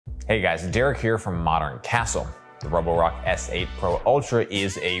Hey guys, Derek here from Modern Castle. The Roborock S8 Pro Ultra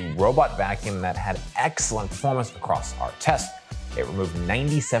is a robot vacuum that had excellent performance across our tests. It removed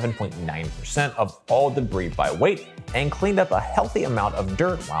 97.9% of all debris by weight and cleaned up a healthy amount of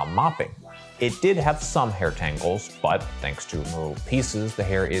dirt while mopping. It did have some hair tangles, but thanks to removable pieces, the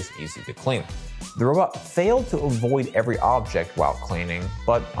hair is easy to clean. The robot failed to avoid every object while cleaning,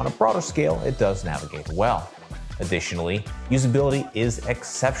 but on a broader scale, it does navigate well. Additionally, usability is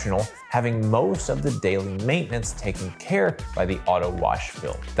exceptional, having most of the daily maintenance taken care by the auto wash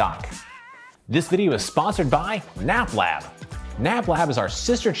fill dock. This video is sponsored by NapLab. NapLab is our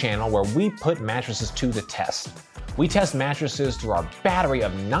sister channel where we put mattresses to the test. We test mattresses through our battery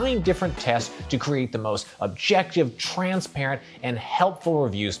of 9 different tests to create the most objective, transparent, and helpful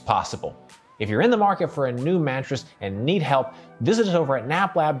reviews possible. If you're in the market for a new mattress and need help, visit us over at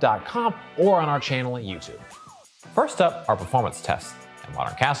naplab.com or on our channel at YouTube. First up, our performance tests. At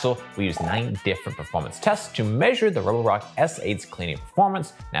Modern Castle, we use 9 different performance tests to measure the Roborock S8's cleaning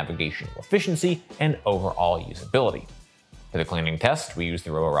performance, navigational efficiency, and overall usability. For the cleaning test, we use the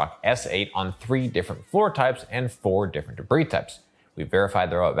Roborock S8 on 3 different floor types and 4 different debris types. We verified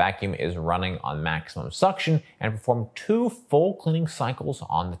the robot vacuum is running on maximum suction and performed 2 full cleaning cycles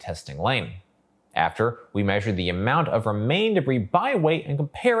on the testing lane. After, we measured the amount of remaining debris by weight and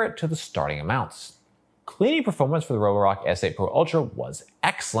compare it to the starting amounts. Cleaning performance for the Roborock S8 Pro Ultra was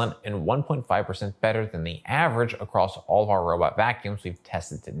excellent and 1.5% better than the average across all of our robot vacuums we've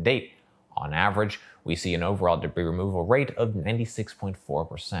tested to date. On average, we see an overall debris removal rate of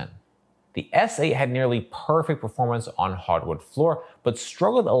 96.4%. The S8 had nearly perfect performance on hardwood floor, but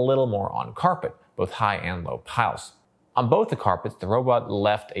struggled a little more on carpet, both high and low piles. On both the carpets, the robot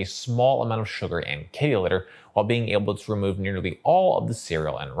left a small amount of sugar and kitty litter while being able to remove nearly all of the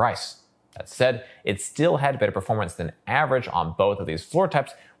cereal and rice. That said, it still had better performance than average on both of these floor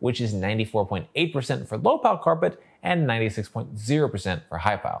types, which is 94.8% for low pile carpet and 96.0% for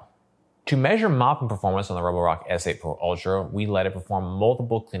high pile. To measure mopping performance on the Roborock S8 Pro Ultra, we let it perform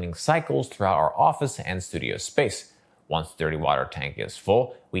multiple cleaning cycles throughout our office and studio space. Once the dirty water tank is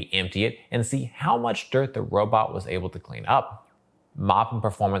full, we empty it and see how much dirt the robot was able to clean up. Mopping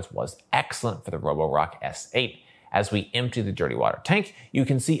performance was excellent for the Roborock S8. As we empty the dirty water tank, you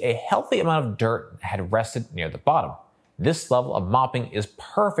can see a healthy amount of dirt had rested near the bottom. This level of mopping is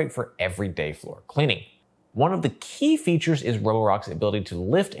perfect for everyday floor cleaning. One of the key features is Roborock's ability to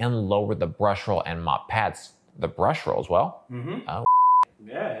lift and lower the brush roll and mop pads. The brush roll as well? Oh.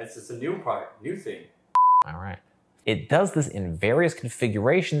 Yeah, it's a new part, new thing. All right. It does this in various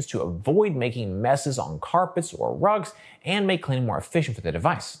configurations to avoid making messes on carpets or rugs and make cleaning more efficient for the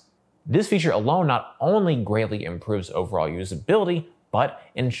device. This feature alone not only greatly improves overall usability, but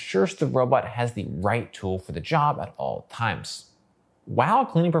ensures the robot has the right tool for the job at all times. While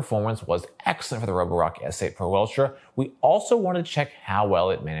cleaning performance was excellent for the Roborock S8 Pro Ultra, we also wanted to check how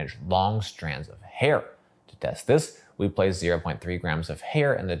well it managed long strands of hair. To test this, we placed 0.3 grams of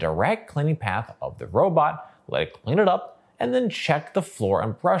hair in the direct cleaning path of the robot, let it clean it up, and then check the floor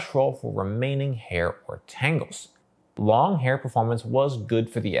and brush roll for remaining hair or tangles. Long hair performance was good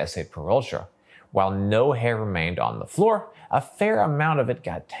for the S8 Pro Ultra. While no hair remained on the floor, a fair amount of it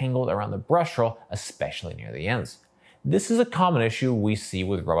got tangled around the brush roll, especially near the ends. This is a common issue we see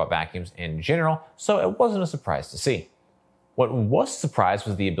with robot vacuums in general, so it wasn't a surprise to see. What was a surprise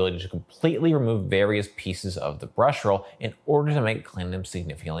was the ability to completely remove various pieces of the brush roll in order to make cleaning them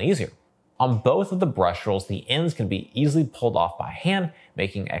significantly easier. On both of the brush rolls, the ends can be easily pulled off by hand,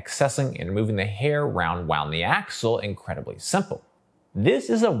 making accessing and removing the hair round wound the axle incredibly simple. This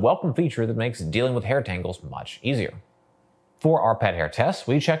is a welcome feature that makes dealing with hair tangles much easier. For our pet hair test,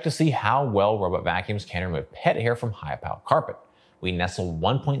 we checked to see how well robot vacuums can remove pet hair from high pile carpet. We nestle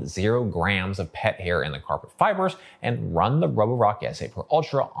 1.0 grams of pet hair in the carpet fibers and run the Roborock S8 Pro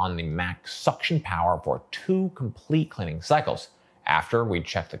Ultra on the max suction power for 2 complete cleaning cycles. After, we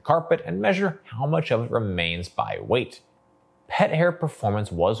check the carpet and measure how much of it remains by weight. Pet hair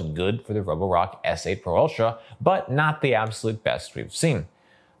performance was good for the Roborock S8 Pro Ultra, but not the absolute best we've seen.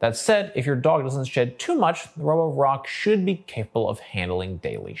 That said, if your dog doesn't shed too much, the Roborock should be capable of handling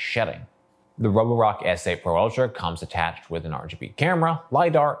daily shedding. The Roborock S8 Pro Ultra comes attached with an RGB camera,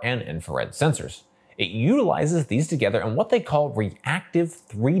 LiDAR, and infrared sensors. It utilizes these together in what they call reactive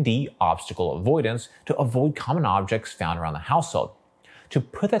 3D obstacle avoidance to avoid common objects found around the household. To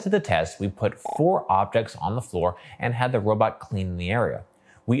put that to the test, we put 4 objects on the floor and had the robot clean the area.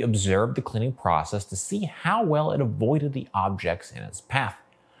 We observed the cleaning process to see how well it avoided the objects in its path.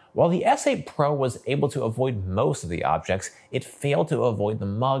 While the S8 Pro was able to avoid most of the objects, it failed to avoid the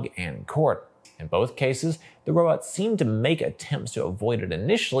mug and cord. In both cases, the robot seemed to make attempts to avoid it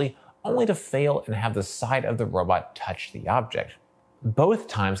initially, only to fail and have the side of the robot touch the object. Both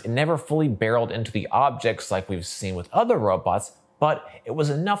times, it never fully barreled into the objects like we've seen with other robots, but it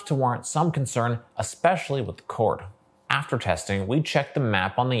was enough to warrant some concern, especially with the cord. After testing, we checked the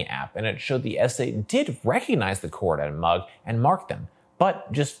map on the app and it showed the S8 did recognize the cord and mug and mark them,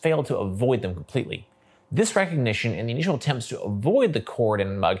 but just failed to avoid them completely. This recognition and the initial attempts to avoid the cord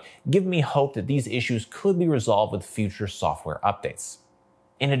and mug give me hope that these issues could be resolved with future software updates.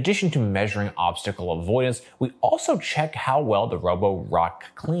 In addition to measuring obstacle avoidance, we also check how well the Roborock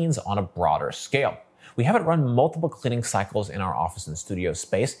cleans on a broader scale. We have it run multiple cleaning cycles in our office and studio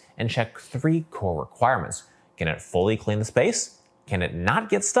space and check 3 core requirements. Can it fully clean the space? Can it not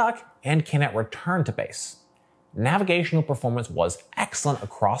get stuck? And can it return to base? Navigational performance was excellent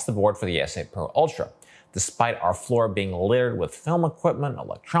across the board for the S8 Pro Ultra. Despite our floor being littered with film equipment,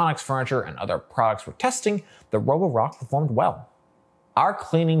 electronics, furniture, and other products for testing, the Roborock performed well. Our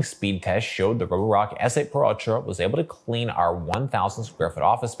cleaning speed test showed the Roborock S8 Pro Ultra was able to clean our 1,000 square foot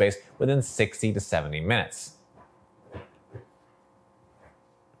office space within 60 to 70 minutes.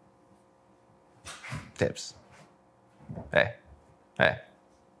 Tips. Hey.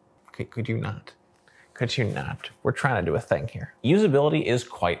 Could you not? Could you not? We're trying to do a thing here. Usability is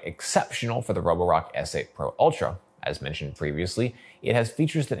quite exceptional for the Roborock S8 Pro Ultra. As mentioned previously, it has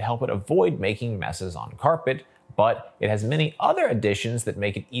features that help it avoid making messes on carpet, but it has many other additions that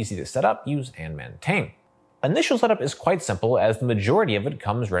make it easy to set up, use, and maintain. Initial setup is quite simple as the majority of it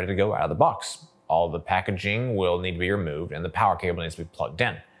comes ready to go out of the box. All of the packaging will need to be removed and the power cable needs to be plugged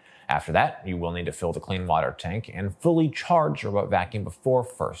in. After that, you will need to fill the clean water tank and fully charge your robot vacuum before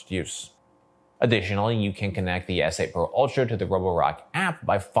first use. Additionally, you can connect the S8 Pro Ultra to the Roborock app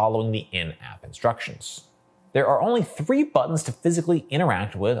by following the in-app instructions. There are only 3 buttons to physically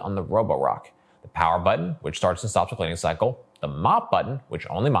interact with on the Roborock: the power button, which starts and stops the cleaning cycle, the mop button, which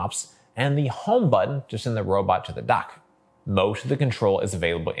only mops, and the home button to send the robot to the dock. Most of the control is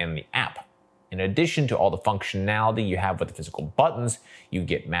available in the app. In addition to all the functionality you have with the physical buttons, you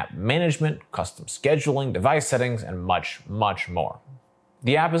get map management, custom scheduling, device settings, and much, much more.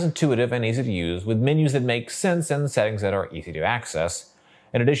 The app is intuitive and easy to use, with menus that make sense and settings that are easy to access.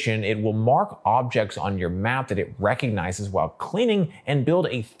 In addition, it will mark objects on your map that it recognizes while cleaning and build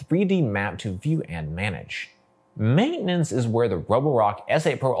a 3D map to view and manage. Maintenance is where the Roborock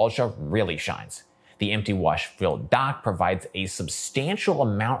S8 Pro Ultra really shines. The empty wash-filled dock provides a substantial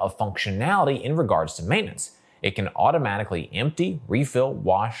amount of functionality in regards to maintenance. It can automatically empty, refill,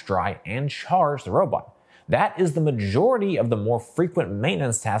 wash, dry, and charge the robot. That is the majority of the more frequent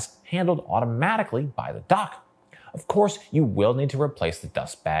maintenance tasks handled automatically by the dock. Of course, you will need to replace the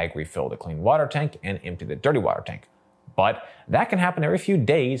dust bag, refill the clean water tank, and empty the dirty water tank. But that can happen every few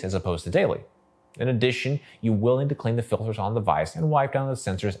days as opposed to daily. In addition, you will need to clean the filters on the device and wipe down the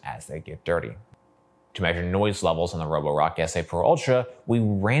sensors as they get dirty. To measure noise levels on the Roborock S8 Pro Ultra, we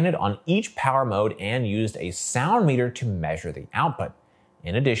ran it on each power mode and used a sound meter to measure the output.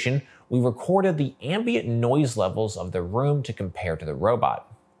 In addition, we recorded the ambient noise levels of the room to compare to the robot.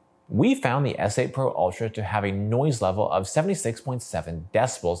 We found the S8 Pro Ultra to have a noise level of 76.7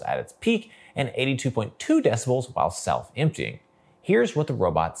 decibels at its peak and 82.2 decibels while self-emptying. Here's what the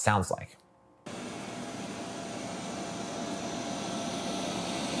robot sounds like.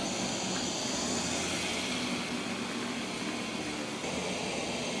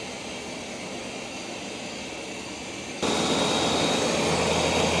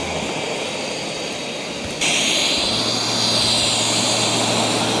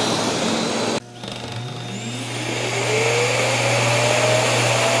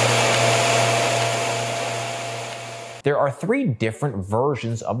 There are 3 different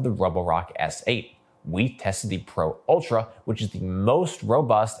versions of the Roborock S8. We tested the Pro Ultra, which is the most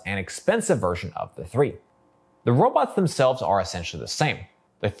robust and expensive version of the 3. The robots themselves are essentially the same.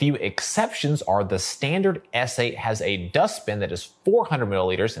 The few exceptions are the standard S8 has a dustbin that is 400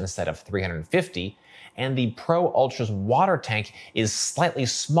 milliliters instead of 350, and the Pro Ultra's water tank is slightly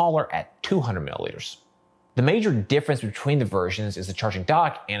smaller at 200 milliliters. The major difference between the versions is the charging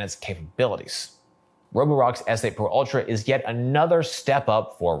dock and its capabilities. Roborock's S8 Pro Ultra is yet another step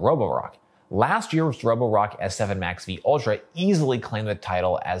up for Roborock. Last year's Roborock S7 Max V Ultra easily claimed the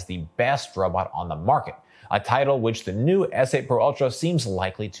title as the best robot on the market, a title which the new S8 Pro Ultra seems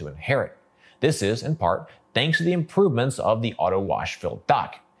likely to inherit. This is, in part, thanks to the improvements of the auto wash-filled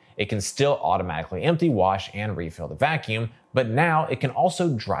dock. It can still automatically empty, wash, and refill the vacuum, but now it can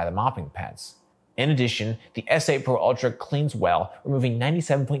also dry the mopping pads. In addition, the S8 Pro Ultra cleans well, removing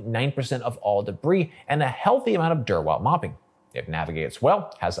 97.9% of all debris and a healthy amount of dirt while mopping. It navigates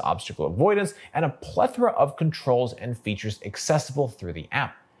well, has obstacle avoidance, and a plethora of controls and features accessible through the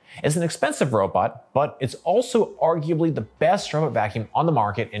app. It's an expensive robot, but it's also arguably the best robot vacuum on the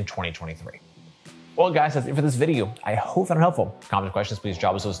market in 2023. Well guys, that's it for this video. I hope that I'm helpful. Comments, questions, please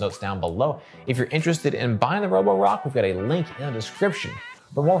drop us those notes down below. If you're interested in buying the Roborock, we've got a link in the description.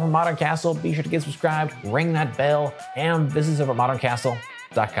 For more from Modern Castle, be sure to get subscribed, ring that bell, and visit us over at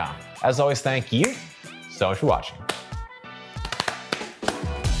moderncastle.com. As always, thank you so much for watching.